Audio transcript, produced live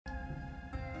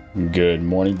Good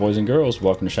morning, boys and girls.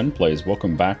 Welcome to Shen Plays.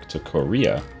 Welcome back to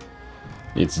Korea.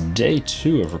 It's day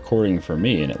 2 of recording for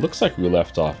me, and it looks like we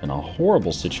left off in a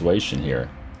horrible situation here.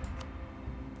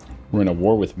 We're in a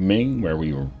war with Ming, where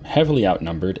we were heavily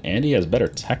outnumbered, and he has better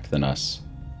tech than us.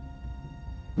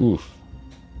 Oof.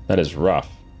 That is rough.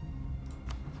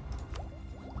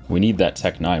 We need that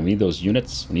Tech 9. We need those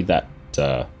units. We need that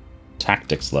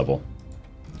tactics level.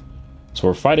 So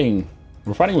we're fighting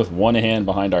with one hand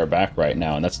behind our back right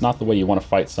now, and that's not the way you want to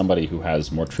fight somebody who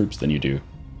has more troops than you do.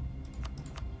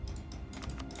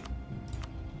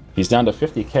 He's down to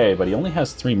 50k, but he only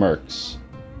has 3 mercs.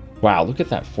 Wow, look at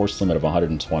that force limit of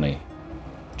 120.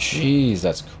 Jeez,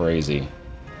 that's crazy.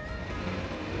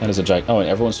 That is a giant... Oh, and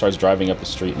everyone starts driving up the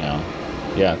street now.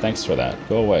 Yeah, thanks for that.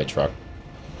 Go away, truck.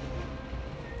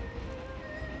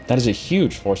 That is a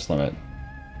huge force limit.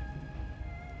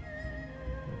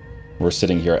 We're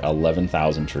sitting here at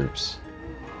 11,000 troops.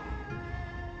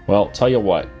 Well, tell you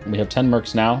what, we have 10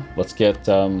 mercs now. Let's get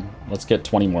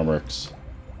 20 more mercs.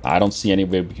 I don't see any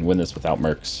way we can win this without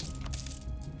mercs.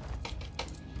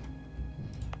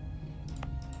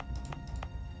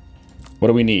 What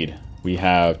do we need? We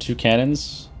have 2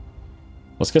 cannons.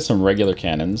 Let's get some regular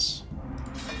cannons.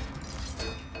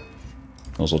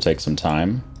 Those will take some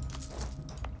time.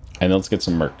 And then let's get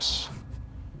some mercs.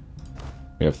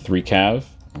 We have 3 cav.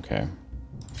 Okay.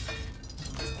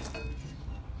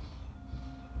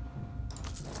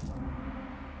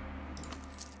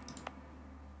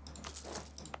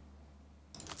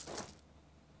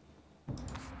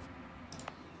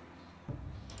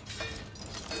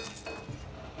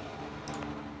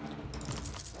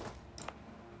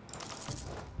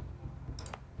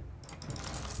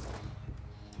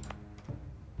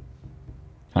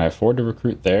 Can I afford to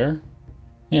recruit there?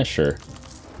 Yeah, sure.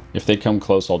 If they come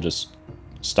close, I'll just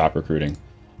stop recruiting.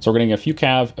 So we're getting a few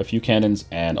cav, a few cannons,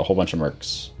 and a whole bunch of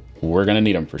mercs. We're gonna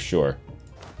need them for sure.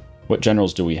 What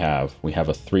generals do we have? We have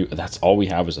a 3... That's all we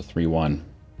have is a 3-1.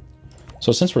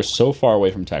 So since we're so far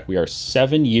away from tech, we are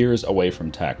 7 years away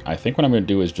from tech. I think what I'm gonna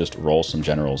do is just roll some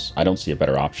generals. I don't see a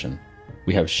better option.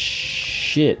 We have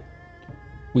shit.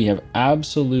 We have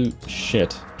absolute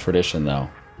shit tradition, though.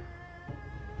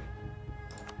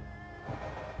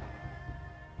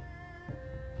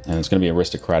 And it's going to be an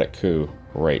aristocratic coup.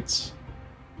 Great.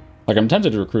 Like, I'm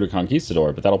tempted to recruit a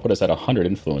conquistador, but that'll put us at 100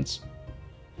 influence.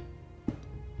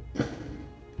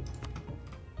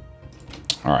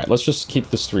 Alright, let's just keep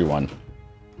this 3-1.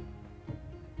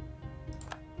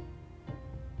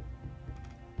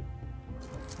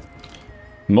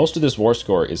 Most of this war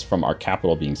score is from our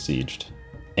capital being sieged.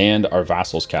 And our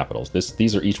vassals' capitals.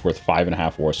 These are each worth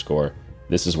 5.5 war score.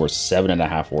 This is worth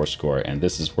 7.5 war score. And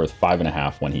this is worth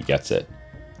 5.5 when he gets it.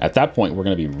 At that point, we're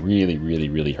going to be really, really,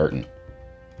 really hurting.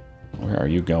 Where are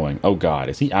you going? Oh, God.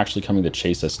 Is he actually coming to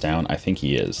chase us down? I think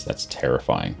he is. That's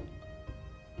terrifying.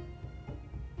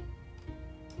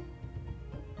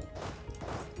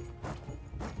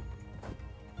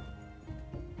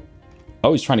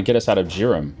 Oh, he's trying to get us out of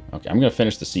Jiram. Okay, I'm going to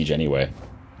finish the siege anyway.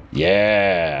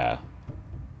 Yeah!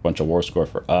 Bunch of war score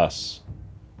for us.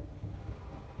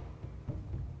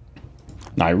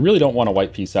 Now, I really don't want to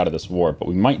wipe peace out of this war, but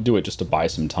we might do it just to buy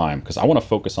some time, because I want to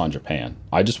focus on Japan.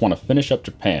 I just want to finish up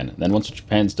Japan, and then once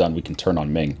Japan's done, we can turn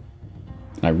on Ming.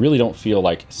 And I really don't feel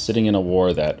like sitting in a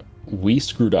war that we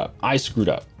screwed up. I screwed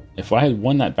up. If I had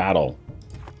won that battle...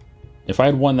 If I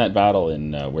had won that battle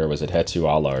in, where was it,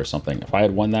 Hetsuala or something, if I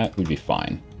had won that, we'd be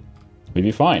fine. We'd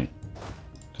be fine.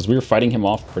 Because we were fighting him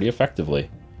off pretty effectively.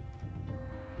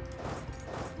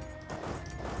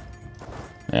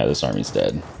 Yeah, this army's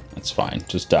dead. That's fine.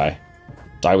 Just die.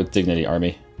 Die with dignity,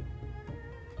 army.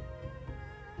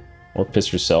 Or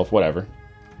piss yourself, whatever.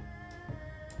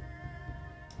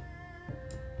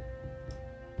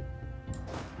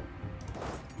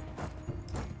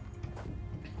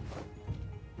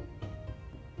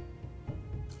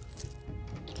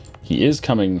 He is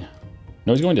coming...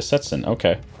 No, he's going to Setsun.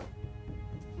 Okay.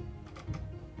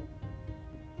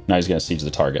 Now he's going to siege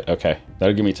the target. Okay.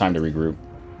 That'll give me time to regroup.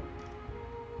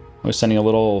 I was sending a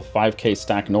little 5k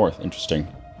stack north. Interesting.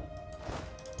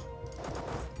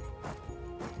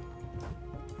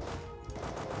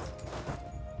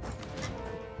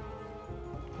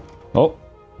 Oh,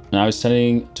 now he's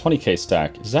sending 20k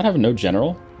stack. Does that have no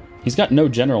general? He's got no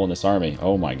general in this army.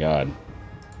 Oh my god.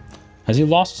 Has he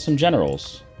lost some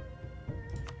generals?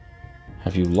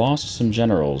 Have you lost some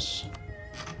generals?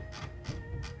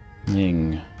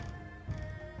 Ming.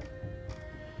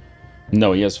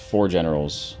 No, he has 4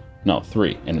 generals. No,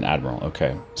 3 and an admiral.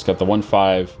 Okay. He's got the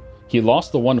 1-5. He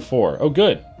lost the 1-4. Oh,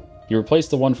 good. He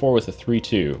replaced the 1-4 with a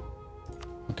 3-2.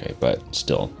 Okay, but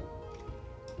still.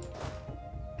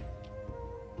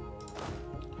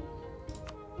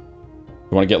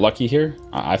 You want to get lucky here?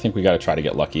 I think we got to try to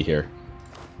get lucky here.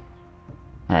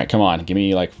 All right, come on. Give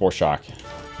me like 4 shock.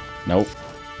 Nope.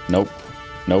 Nope.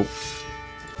 Nope.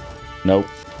 Nope.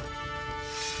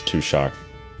 2 shock.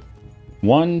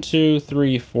 1, 2,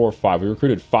 3, 4, 5. We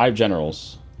recruited 5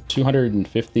 generals.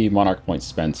 250 monarch points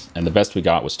spent. And the best we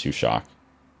got was 2 shock.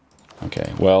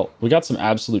 Okay, well, we got some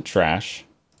absolute trash.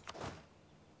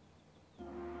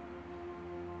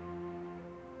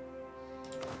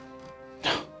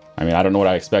 I mean, I don't know what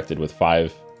I expected with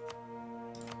 5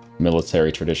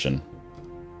 military tradition.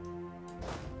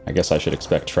 I guess I should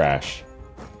expect trash.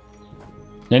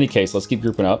 In any case, let's keep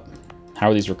grouping up. How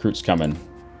are these recruits coming?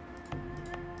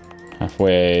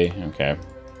 Halfway, okay.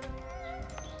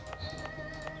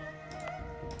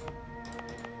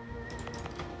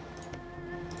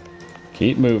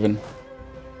 Keep moving.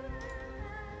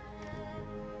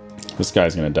 This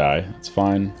guy's gonna die. It's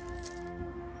fine.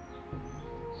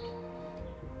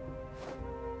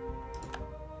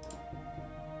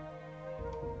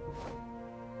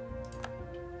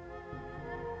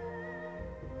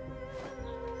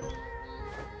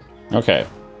 Okay.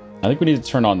 I think we need to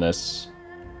turn on this.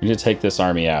 We need to take this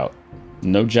army out.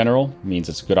 No general means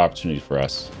it's a good opportunity for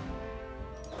us.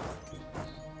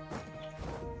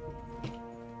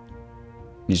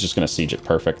 He's just going to siege it.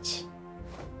 Perfect.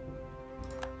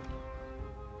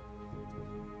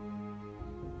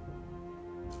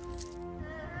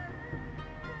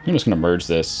 I'm just going to merge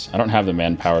this. I don't have the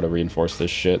manpower to reinforce this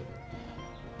shit.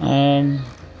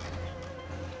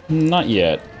 Not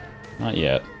yet. Not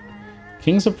yet.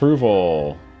 King's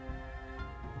approval.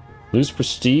 Lose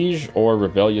prestige or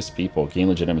rebellious people. Gain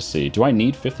legitimacy. Do I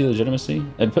need 50 legitimacy?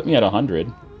 It'd put me at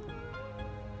 100.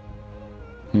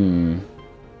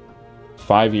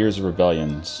 5 years of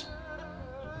rebellions.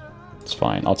 It's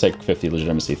fine. I'll take 50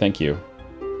 legitimacy. Thank you.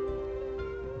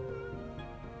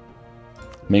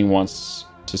 Ming wants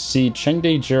to see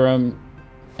Chengde, Jiram,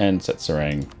 and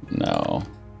Setsurang. No.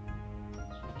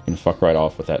 You can fuck right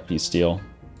off with that peace deal.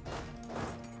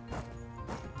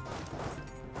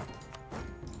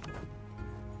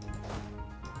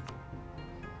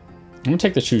 I'm gonna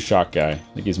take the Chu Shock guy.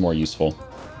 I think he's more useful.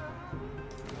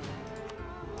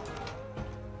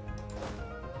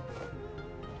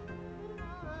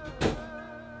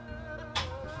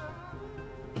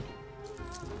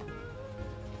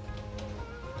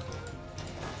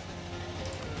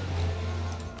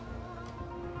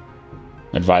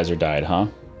 Advisor died, huh?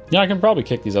 Yeah, I can probably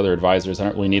kick these other advisors. I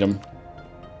don't really need them.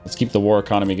 Let's keep the war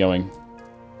economy going.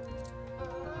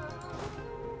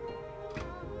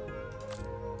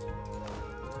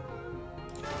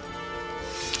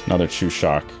 Another Chu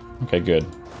Shock. Okay, good.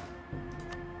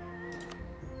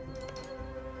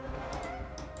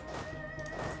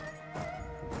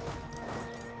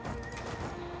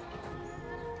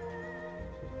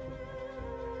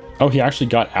 Oh, he actually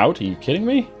got out? Are you kidding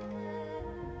me?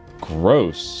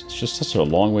 Gross. It's just such a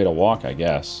long way to walk, I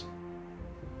guess.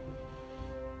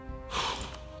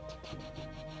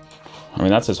 I mean,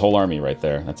 that's his whole army right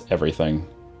there. That's everything.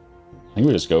 I think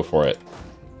we just go for it.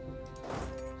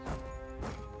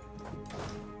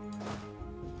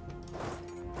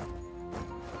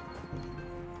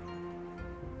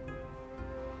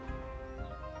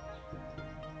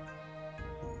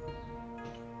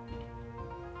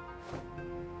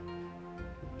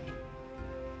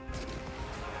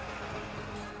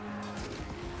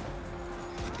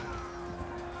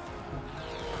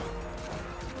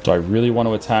 Do I really want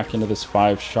to attack into this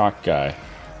 5 shock guy?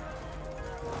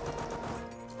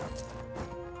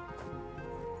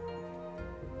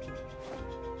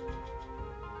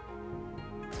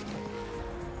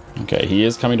 Okay, he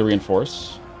is coming to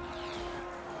reinforce.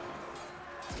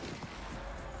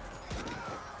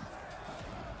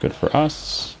 Good for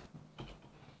us.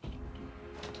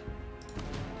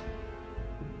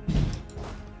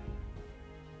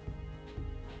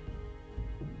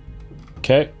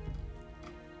 Okay.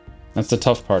 That's the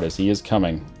tough part, is he is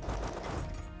coming.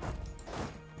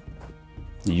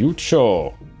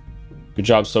 Yucho. Good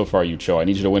job so far, Yucho. I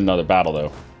need you to win another battle,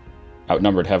 though.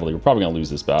 Outnumbered heavily. We're probably going to lose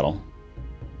this battle.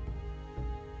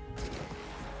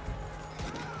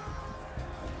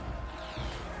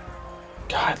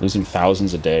 God, losing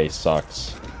thousands a day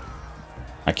sucks.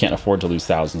 I can't afford to lose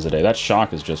thousands a day. That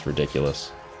shock is just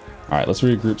ridiculous. Alright, let's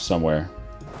regroup somewhere.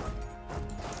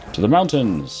 To the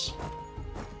mountains!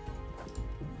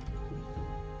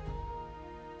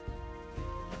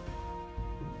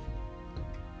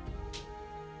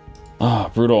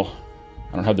 Ah, brutal.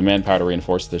 I don't have the manpower to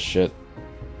reinforce this shit.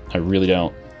 I really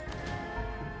don't.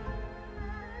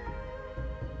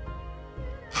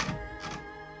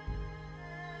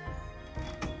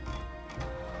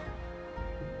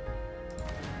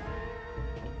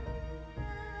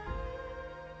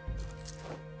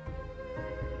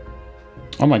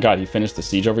 Oh my god, he finished the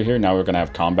siege over here. Now we're gonna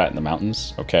have combat in the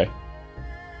mountains. Okay.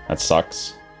 That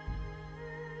sucks.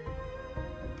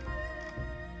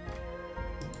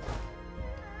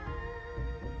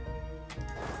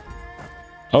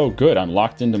 Oh, good. I'm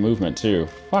locked into movement, too.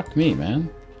 Fuck me, man.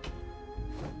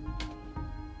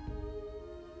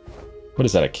 What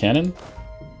is that, a cannon?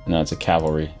 No, it's a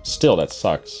cavalry. Still, that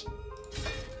sucks.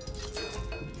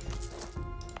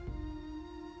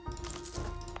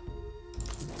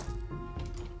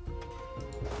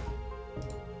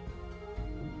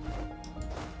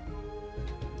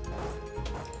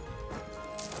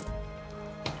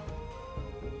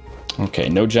 Okay,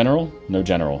 no general? No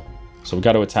general. So we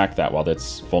got to attack that while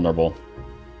that's vulnerable.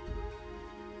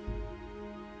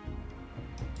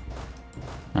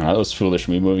 That was foolish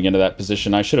me moving into that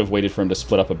position. I should have waited for him to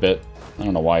split up a bit. I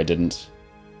don't know why I didn't.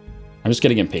 I'm just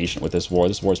getting impatient with this war.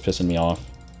 This war's pissing me off.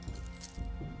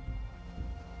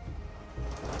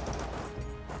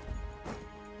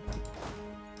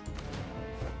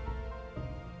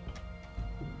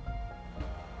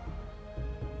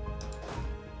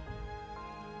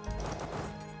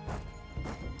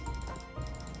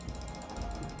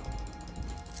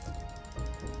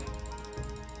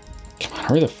 Come on,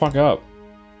 hurry the fuck up.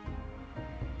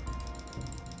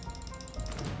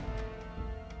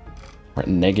 We're at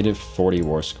negative 40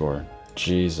 war score.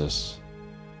 Jesus.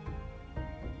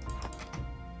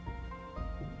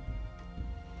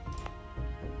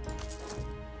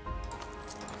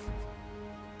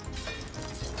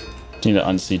 Need to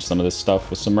unsiege some of this stuff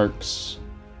with some mercs.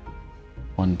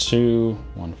 1, 2,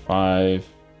 1, 5.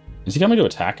 Is he coming to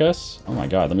attack us? Oh my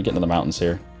god, let me get into the mountains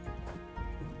here.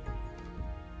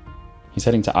 He's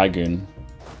heading to Aigun.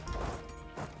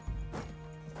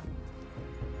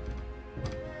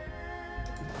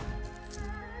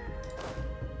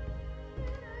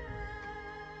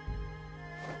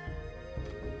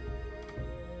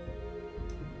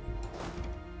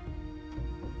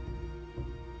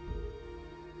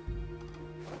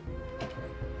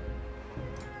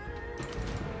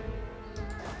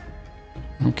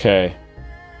 Okay.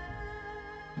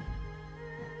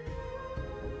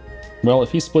 Well,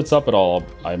 if he splits up at all,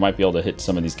 I might be able to hit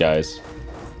some of these guys.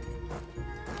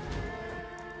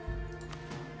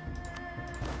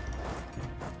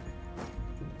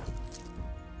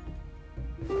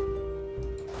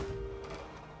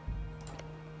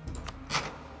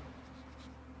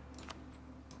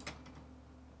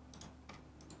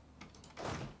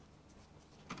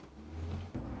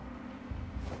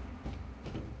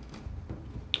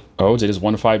 Oh, did his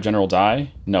 1-5 general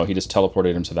die? No, he just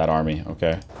teleported him to that army.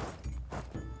 Okay.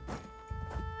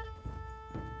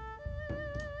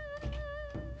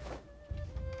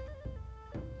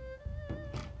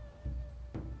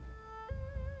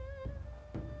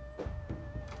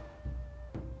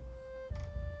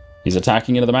 He's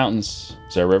attacking into the mountains.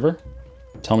 Is there a river?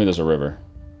 Tell me there's a river.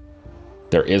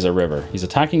 There is a river. He's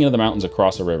attacking into the mountains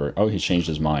across a river. Oh, he changed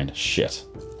his mind. Shit.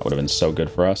 That would have been so good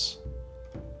for us.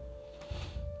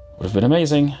 Would have been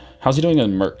amazing. How's he doing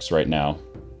in mercs right now?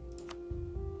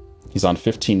 He's on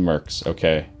 15 mercs.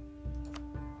 Okay.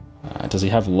 Does he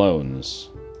have loans?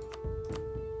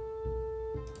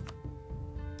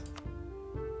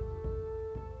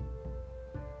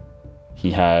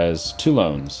 He has 2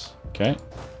 loans. Okay.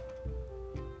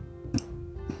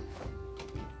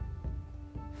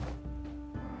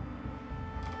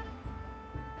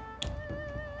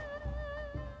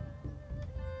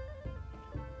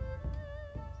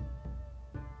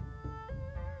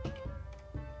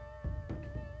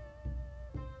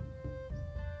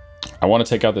 I want to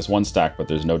take out this 1 stack, but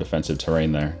there's no defensive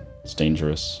terrain there. It's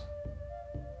dangerous.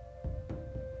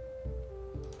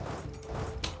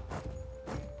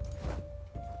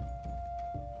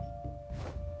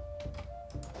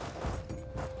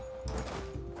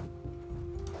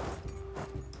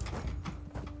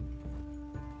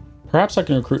 Perhaps I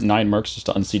can recruit 9 mercs just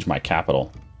to unsiege my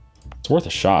capital. It's worth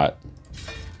a shot.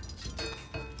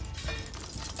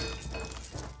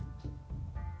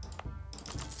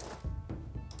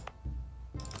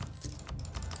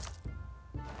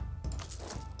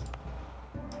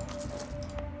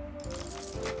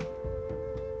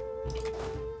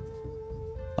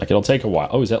 Like, it'll take a while.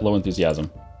 Oh, is that low enthusiasm?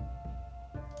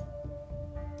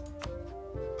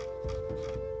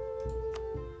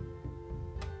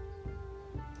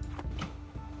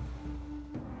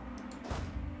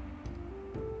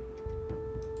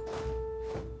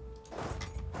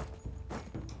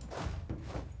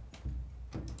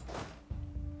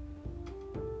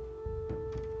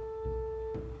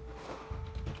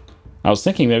 I was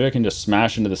thinking maybe I can just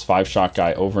smash into this 5-shot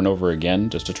guy over and over again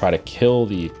just to try to kill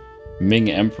the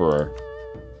Ming Emperor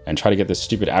and try to get this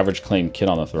stupid average claim kid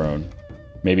on the throne.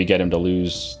 Maybe get him to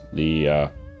lose the,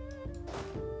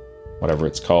 whatever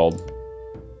it's called.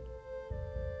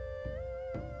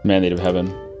 Mandate of Heaven.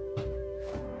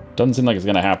 Doesn't seem like it's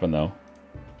gonna happen, though.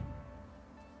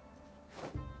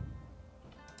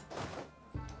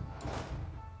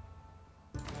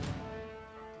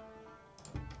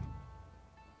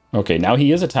 Okay, now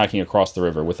he is attacking across the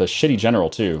river with a shitty general,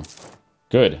 too.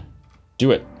 Good.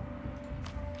 Do it.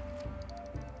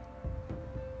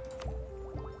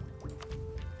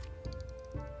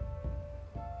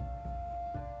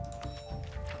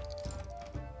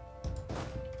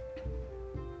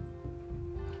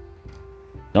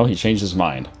 No, he changed his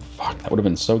mind. Fuck, that would have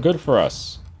been so good for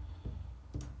us.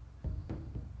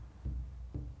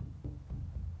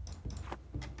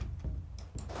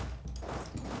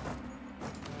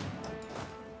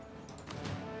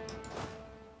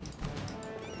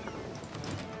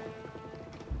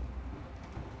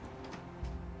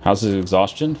 How's his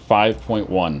exhaustion?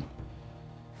 5.1.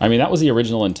 I mean, that was the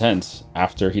original intent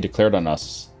after he declared on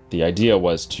us. The idea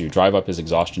was to drive up his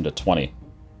exhaustion to 20.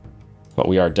 But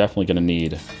we are definitely going to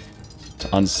need to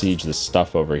unsiege this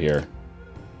stuff over here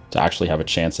to actually have a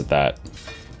chance at that.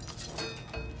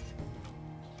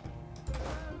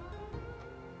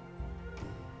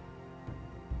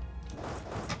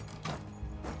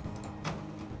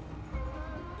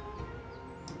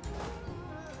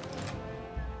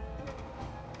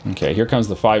 Okay, here comes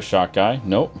the 5-shot guy.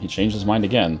 Nope, he changed his mind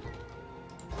again.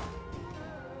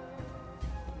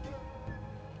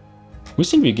 We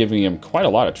seem to be giving him quite a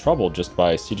lot of trouble just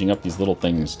by sieging up these little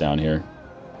things down here.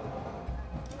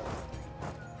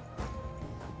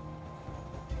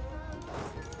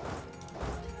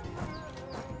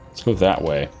 Let's go that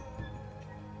way.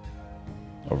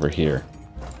 Over here.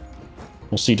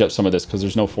 We'll siege up some of this because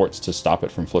there's no forts to stop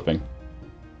it from flipping.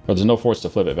 Or there's no forts to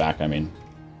flip it back, I mean.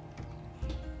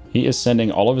 He is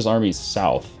sending all of his armies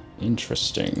south.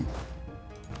 Interesting.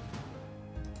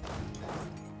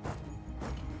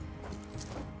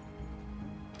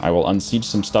 I will unsiege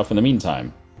some stuff in the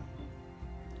meantime.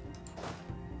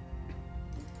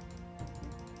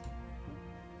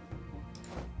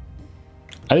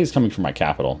 I think it's coming from my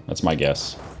capital. That's my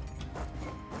guess.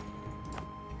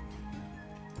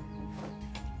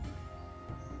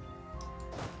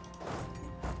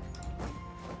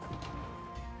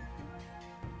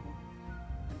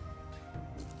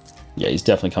 Yeah, he's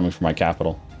definitely coming from my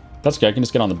capital. That's good. I can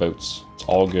just get on the boats. It's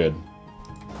all good.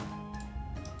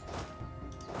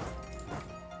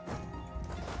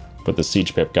 Put the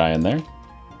siege pip guy in there.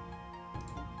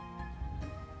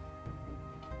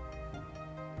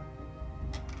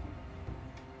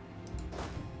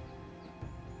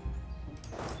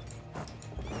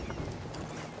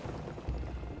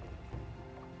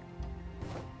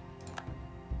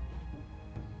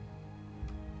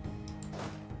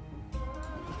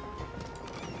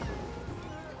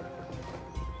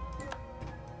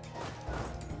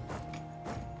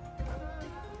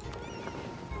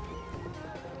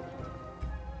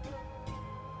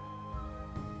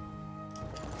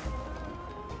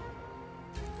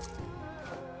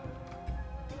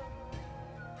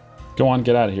 Go on,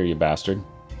 get out of here, you bastard.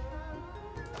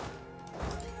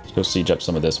 Let's go siege up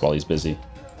some of this while he's busy.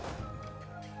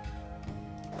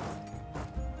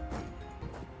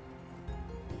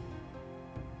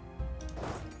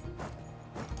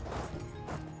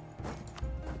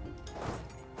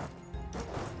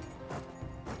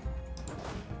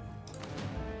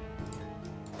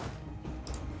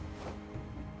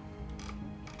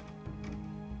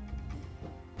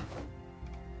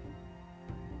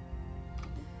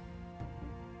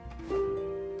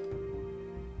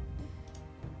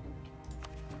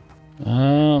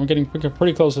 I'm getting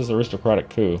pretty close to the aristocratic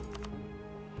coup.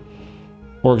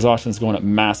 War exhaustion's going up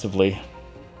massively.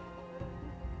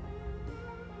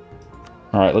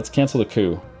 Alright, let's cancel the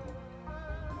coup.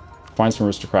 Find some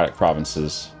aristocratic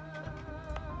provinces.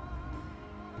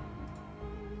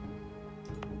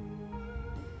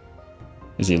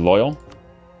 Is he loyal?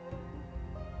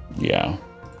 Yeah.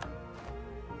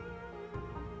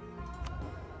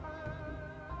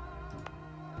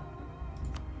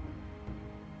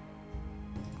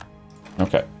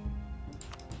 Okay.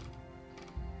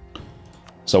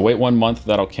 So wait 1 month,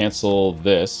 that'll cancel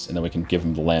this, and then we can give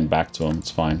him the land back to him.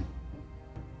 It's fine.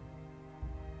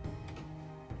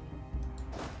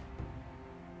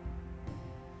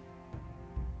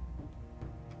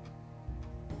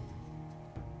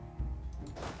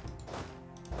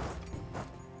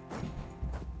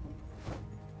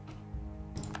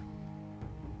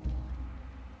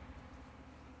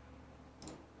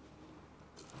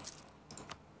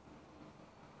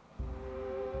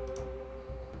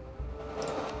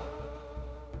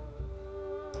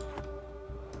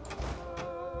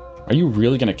 Are you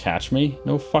really gonna catch me?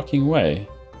 No fucking way.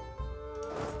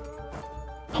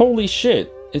 Holy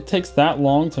shit! It takes that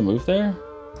long to move there?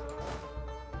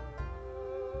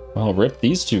 Well, rip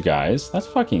these two guys. That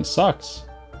fucking sucks.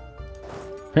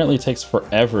 Apparently it takes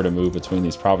forever to move between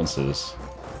these provinces.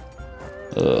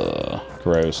 Ugh,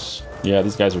 gross. Yeah,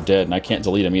 these guys are dead, and I can't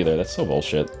delete them either. That's so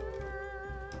bullshit.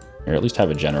 Here, at least have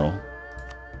a general.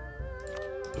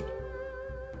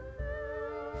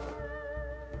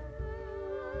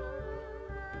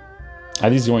 I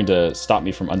think he's going to stop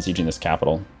me from unsieging this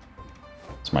capital.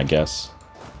 That's my guess.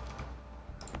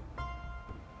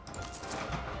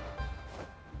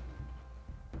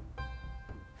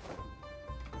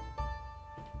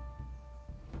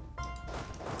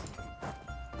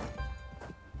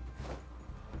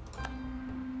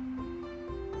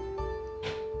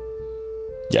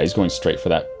 Yeah, he's going straight for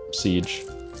that siege.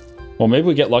 Well, maybe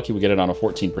we get lucky, we get it on a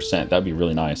 14%. That'd be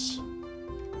really nice.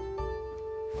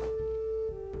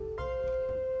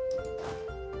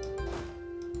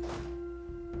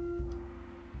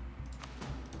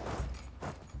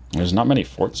 There's not many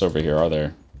forts over here, are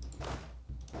there?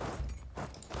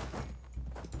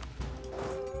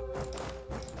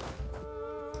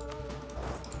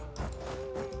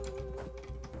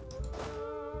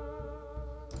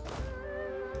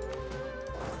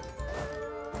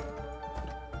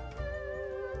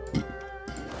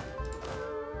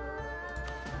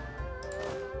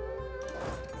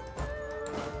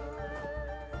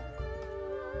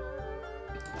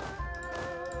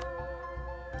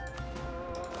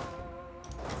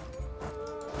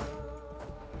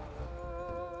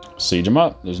 Siege him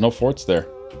up. There's no forts there.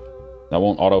 That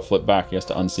won't auto-flip back. He has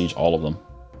to unsiege all of them.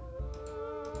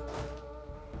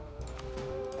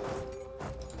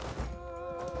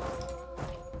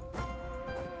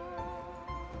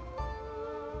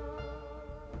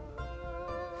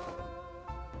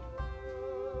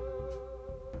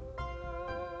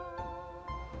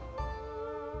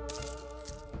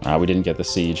 Ah, we didn't get the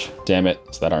siege. Damn it.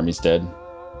 So that army's dead.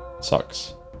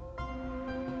 Sucks.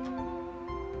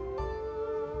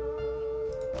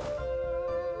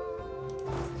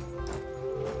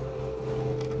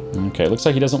 Okay, looks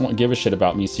like he doesn't want to give a shit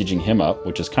about me sieging him up,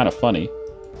 which is kind of funny.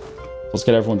 Let's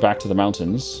get everyone back to the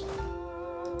mountains.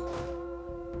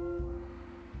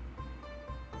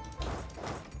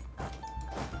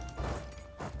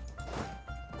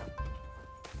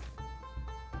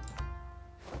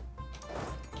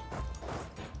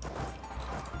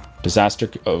 Disaster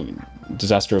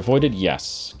avoided?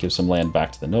 Yes. Give some land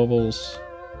back to the nobles.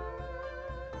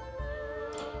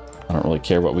 I don't really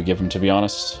care what we give him, to be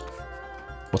honest.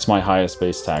 What's my highest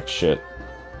base tax? Shit.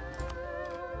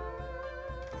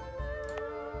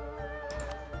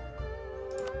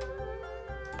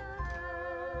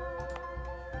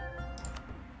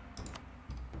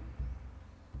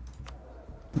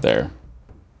 There.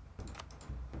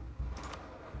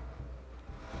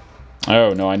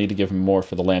 Oh, no, I need to give him more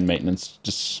for the land maintenance.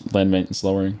 Just land maintenance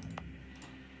lowering.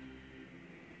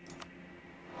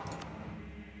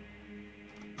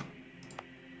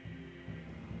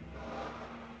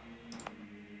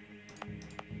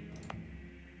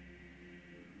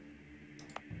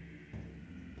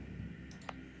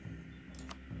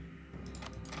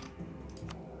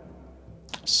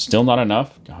 Still not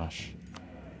enough? Gosh.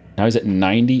 Now he's at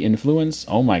 90 influence?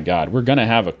 Oh my god. We're gonna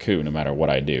have a coup no matter what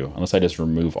I do. Unless I just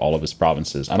remove all of his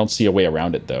provinces. I don't see a way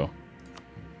around it, though.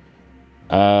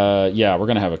 Yeah, we're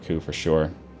gonna have a coup for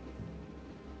sure.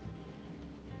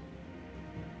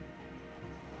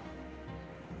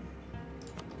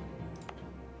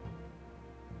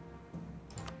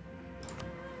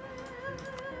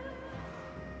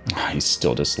 He's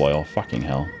still disloyal. Fucking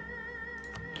hell.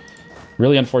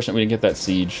 Really unfortunate we didn't get that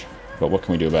siege, but what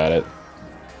can we do about it?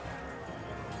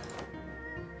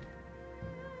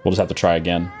 We'll just have to try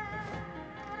again.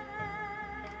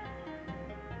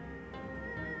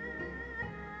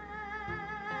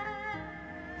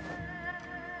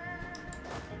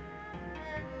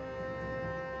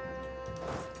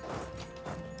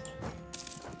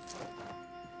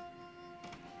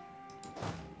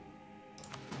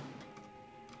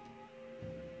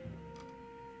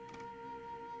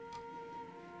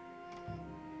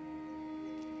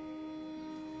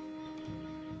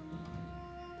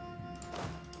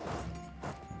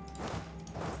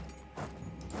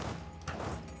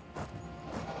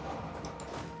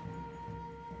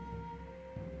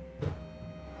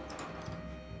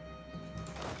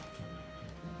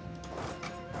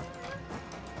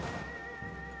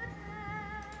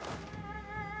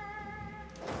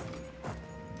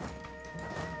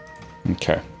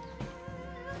 Okay.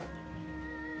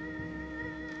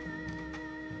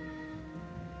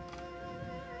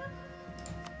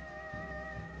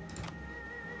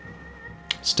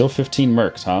 Still 15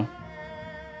 mercs, huh?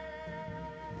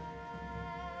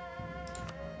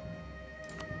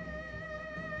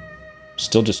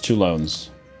 Still just 2 loans.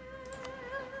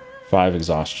 5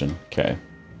 exhaustion. Okay.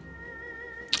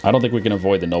 I don't think we can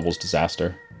avoid the noble's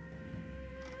disaster.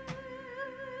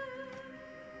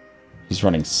 He's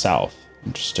running south.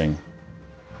 Interesting.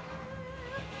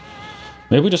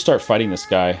 Maybe we just start fighting this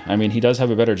guy. I mean, he does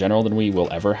have a better general than we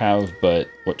will ever have, but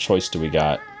what choice do we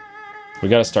got? We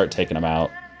gotta start taking him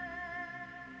out.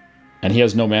 And he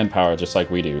has no manpower just like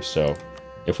we do, so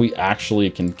if we actually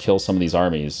can kill some of these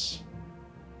armies,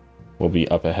 we'll be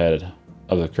up ahead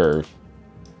of the curve.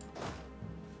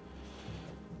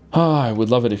 Oh, I would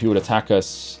love it if he would attack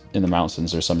us in the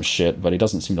mountains or some shit, but he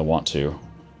doesn't seem to want to.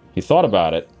 He thought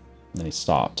about it, and then he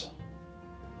stopped.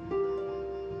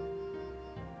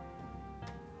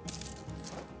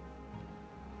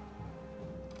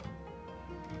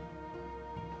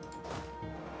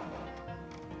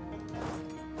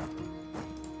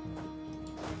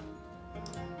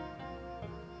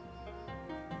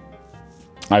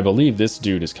 I believe this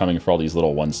dude is coming for all these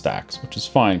little 1 stacks, which is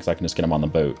fine because I can just get him on the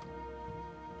boat.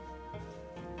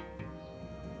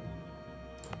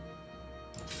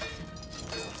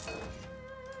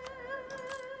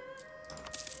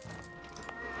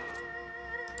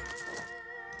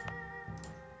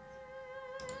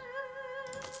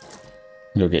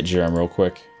 Go get Jerem real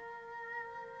quick.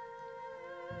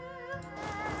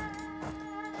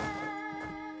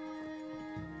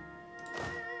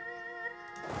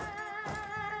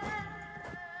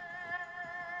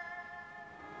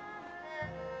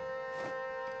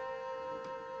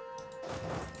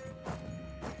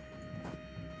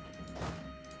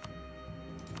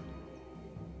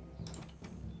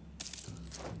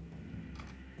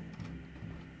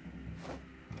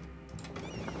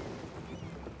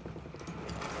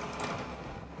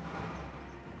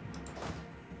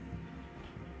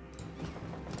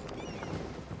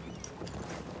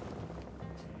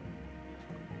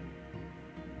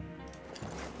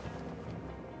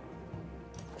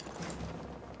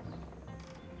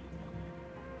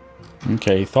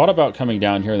 Okay, he thought about coming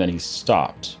down here and then he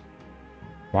stopped.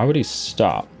 Why would he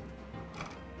stop?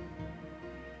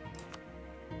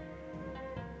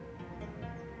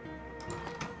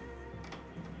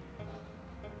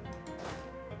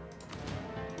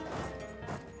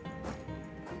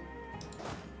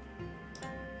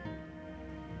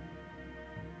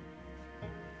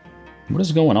 What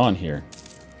is going on here?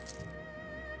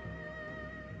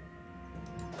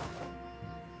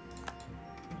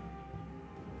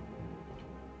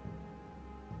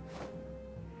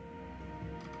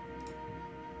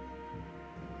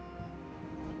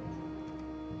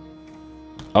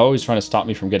 Oh, he's trying to stop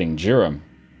me from getting Jerem.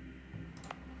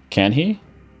 Can he?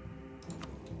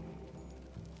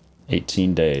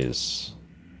 18 days.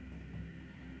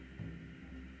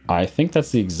 I think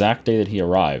that's the exact day that he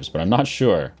arrives, but I'm not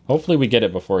sure. Hopefully we get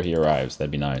it before he arrives.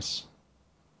 That'd be nice.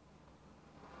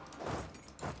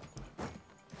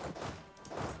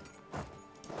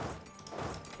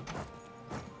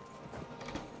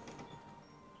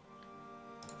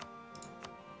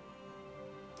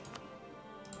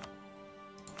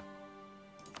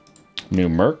 New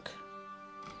Merc.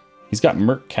 He's got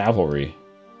Merc Cavalry.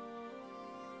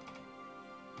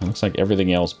 It looks like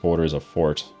everything else borders a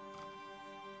fort.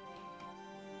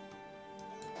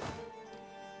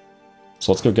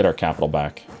 So let's go get our capital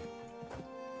back.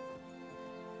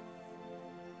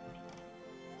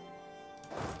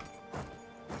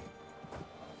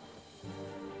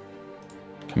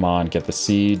 Come on, get the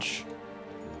siege.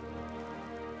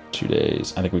 2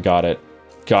 days. I think we got it.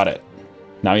 Got it.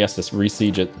 Now he has to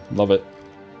re-siege it. Love it.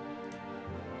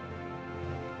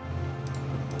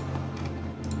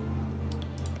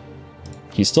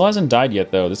 He still hasn't died yet,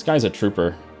 though. This guy's a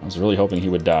trooper. I was really hoping he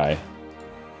would die.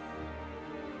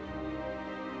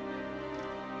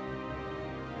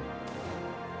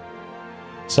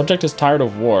 Subject is tired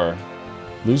of war.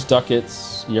 Lose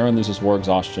ducats, Yaren loses war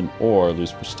exhaustion, or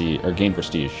lose prestige, or gain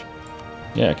prestige.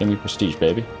 Yeah, give me prestige,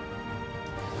 baby.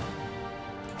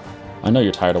 I know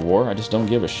you're tired of war, I just don't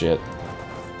give a shit.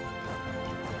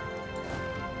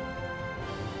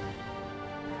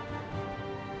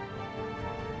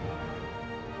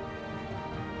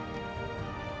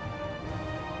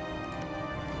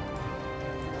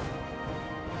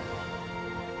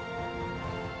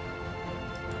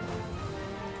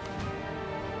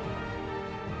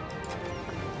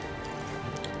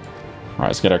 Alright,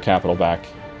 let's get our capital back.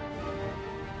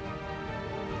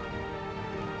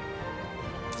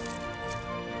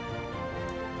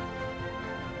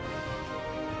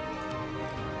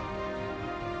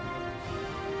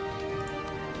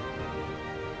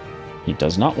 He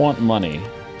does not want money.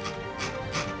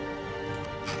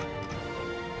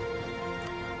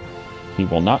 He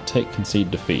will not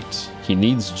concede defeat. He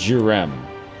needs Jurem.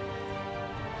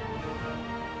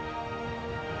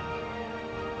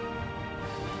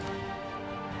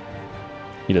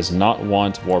 He does not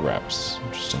want war reps.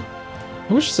 Interesting.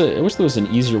 I wish there was an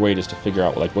easier way just to figure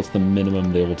out, like, what's the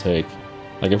minimum they will take.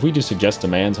 Like, if we do suggest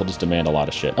demands, he'll just demand a lot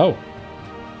of shit. Oh!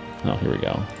 Oh, here we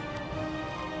go.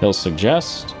 He'll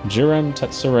suggest Jurem,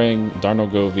 Tetsuring,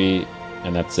 Darnogovi,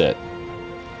 and that's it.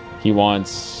 He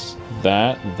wants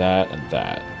that, that, and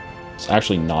that. It's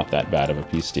actually not that bad of a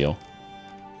peace deal.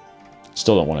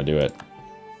 Still don't want to do it.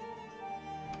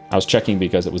 I was checking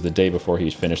because it was the day before he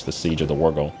finished the siege of the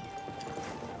Wargle.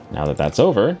 Now that that's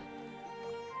over,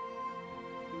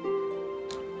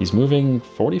 he's moving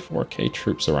 44k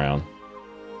troops around.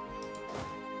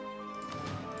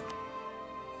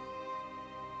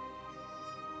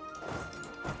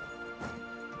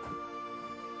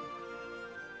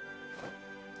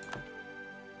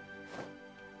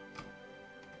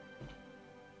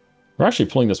 We're actually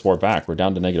pulling this war back. We're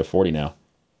down to -40 now.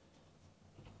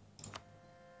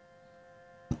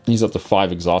 He's up to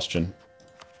 5 exhaustion.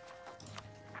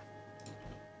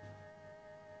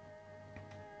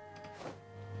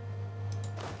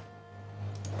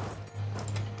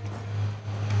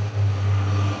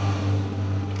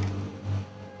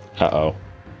 Uh-oh.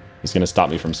 He's going to stop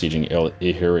me from sieging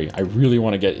Ihuri. I really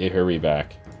want to get Ihuri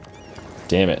back.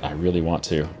 Damn it, I really want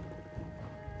to.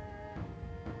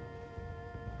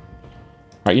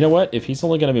 Alright, you know what? If he's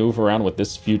only going to move around with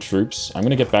this few troops, I'm going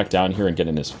to get back down here and get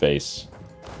in his face.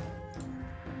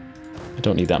 I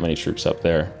don't need that many troops up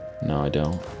there. No, I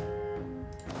don't.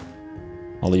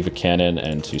 I'll leave a cannon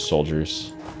and 2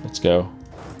 soldiers. Let's go.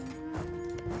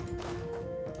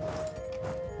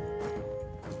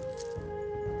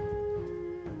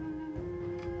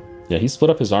 Yeah, he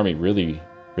split up his army really,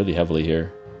 really heavily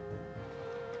here.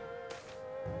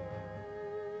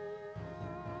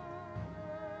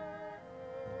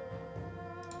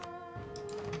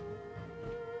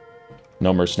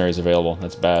 No mercenaries available.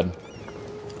 That's bad.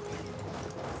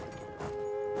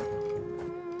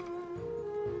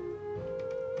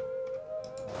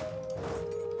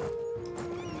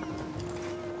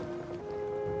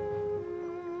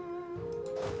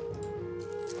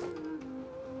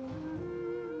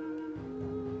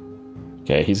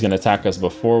 Okay, he's going to attack us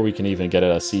before we can even get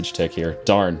a siege tick here.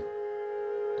 Darn.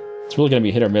 It's really going to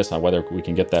be hit or miss on whether we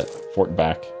can get that fort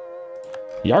back.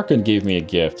 Yarkand gave me a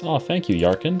gift. Oh, thank you,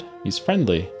 Yarkand. He's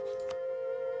friendly.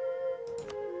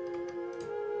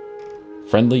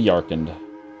 Friendly Yarkand.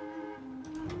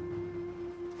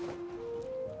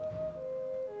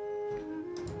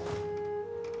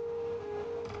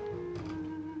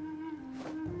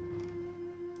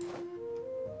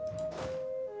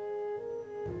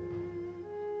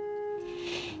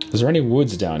 Is there any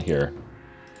woods down here?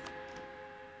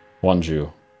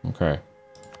 Wonju. Okay.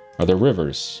 Are there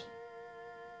rivers?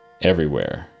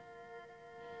 Everywhere.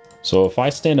 So if I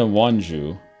stand in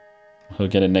Wonju, he'll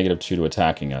get a -2 to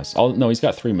attacking us. Oh, no, he's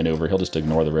got 3 maneuver. He'll just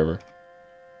ignore the river.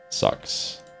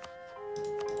 Sucks.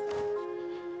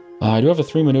 I do have a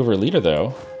 3 maneuver leader,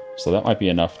 though. So that might be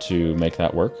enough to make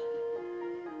that work.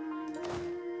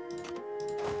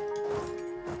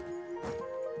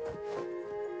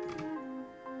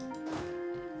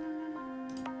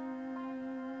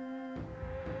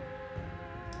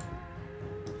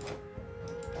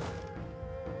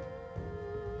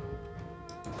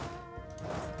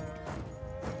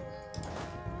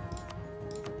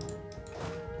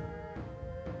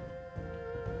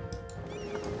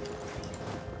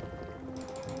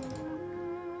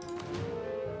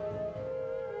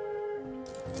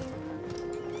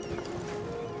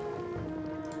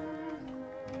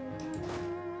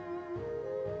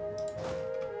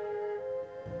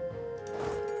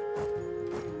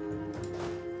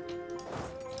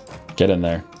 Get in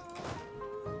there.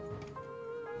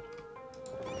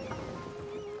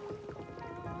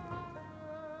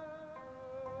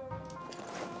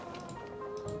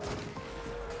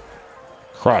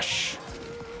 Crush.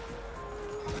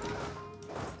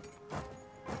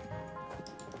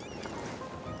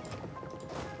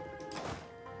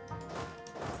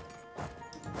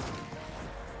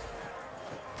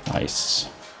 Nice.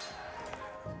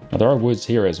 Now there are woods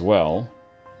here as well.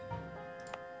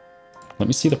 Let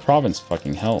me see the province,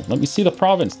 fucking hell. Let me see the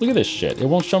province. Look at this shit. It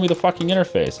won't show me the fucking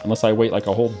interface unless I wait like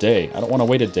a whole day. I don't want to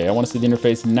wait a day. I want to see the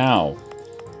interface now.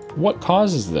 What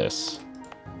causes this?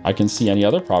 I can see any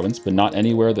other province, but not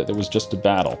anywhere that there was just a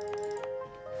battle.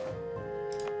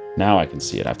 Now I can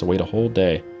see it. I have to wait a whole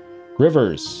day.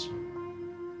 Rivers.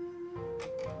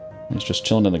 He's just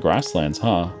chilling in the grasslands,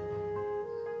 huh?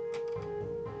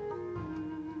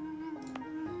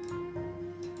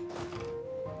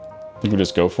 Think we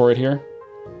just go for it here?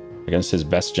 Against his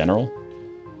best general?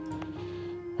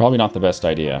 Probably not the best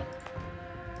idea.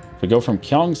 If we go from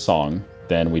Choson,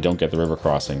 then we don't get the river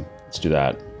crossing. Let's do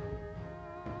that.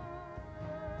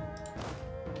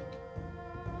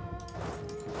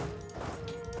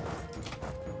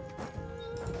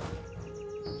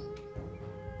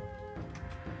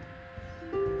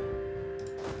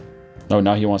 Oh,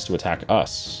 now he wants to attack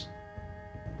us.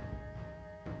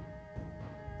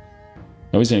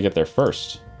 No, he's gonna get there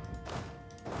first.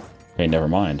 Okay, never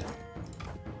mind.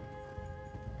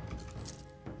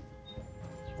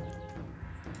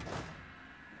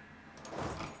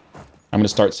 I'm gonna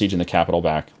start sieging the capital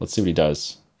back. Let's see what he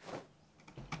does.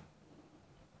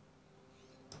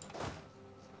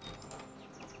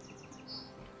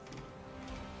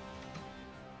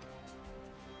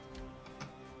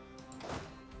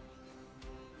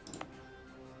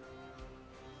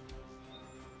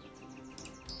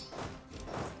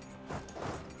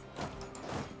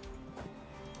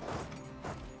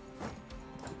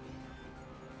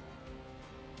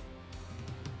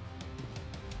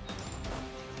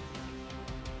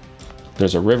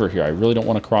 There's a river here. I really don't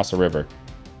want to cross a river.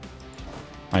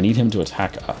 I need him to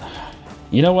attack us.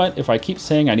 You know what? If I keep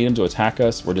saying I need him to attack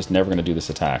us, we're just never going to do this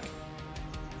attack.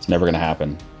 It's never going to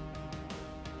happen.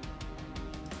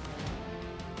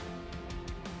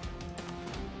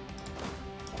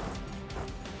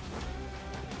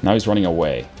 Now he's running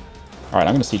away. Alright,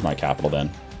 I'm going to siege my capital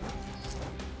then.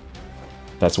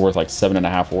 That's worth like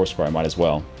 7.5 war score. I might as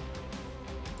well.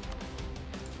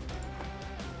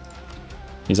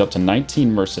 He's up to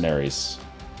 19 mercenaries.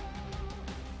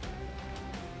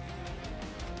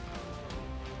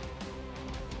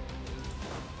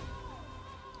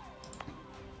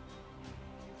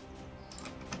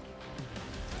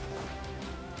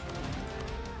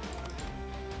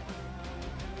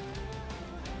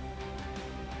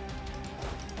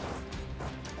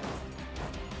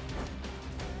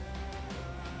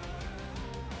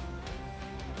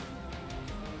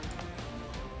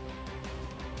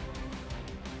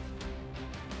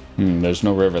 There's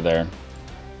no river there.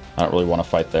 I don't really want to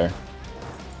fight there.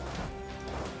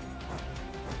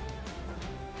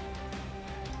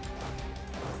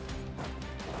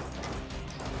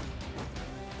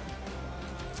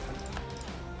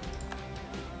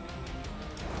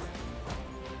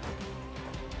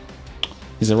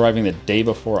 He's arriving the day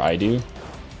before I do.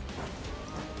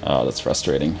 Oh, that's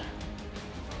frustrating.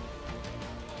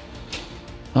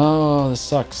 Oh, this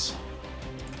sucks.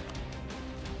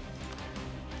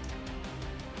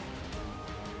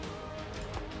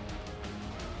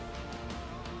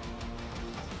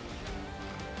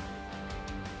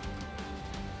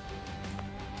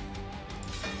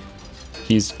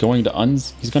 He's going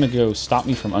to go stop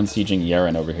me from unsieging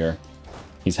Yeren over here.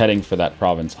 He's heading for that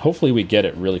province. Hopefully we get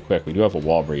it really quick. We do have a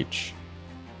wall breach.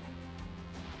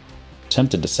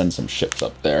 Tempted to send some ships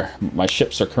up there. My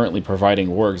ships are currently providing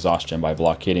war exhaustion by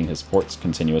blockading his ports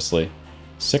continuously.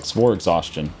 6 war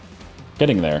exhaustion.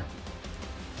 Getting there.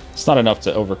 It's not enough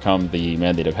to overcome the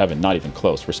Mandate of Heaven. Not even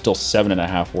close. We're still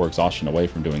 7.5 war exhaustion away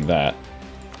from doing that.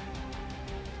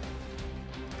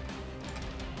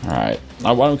 Alright.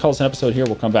 Why don't we call this an episode here?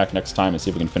 We'll come back next time and see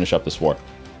if we can finish up this war.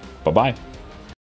 Bye-bye.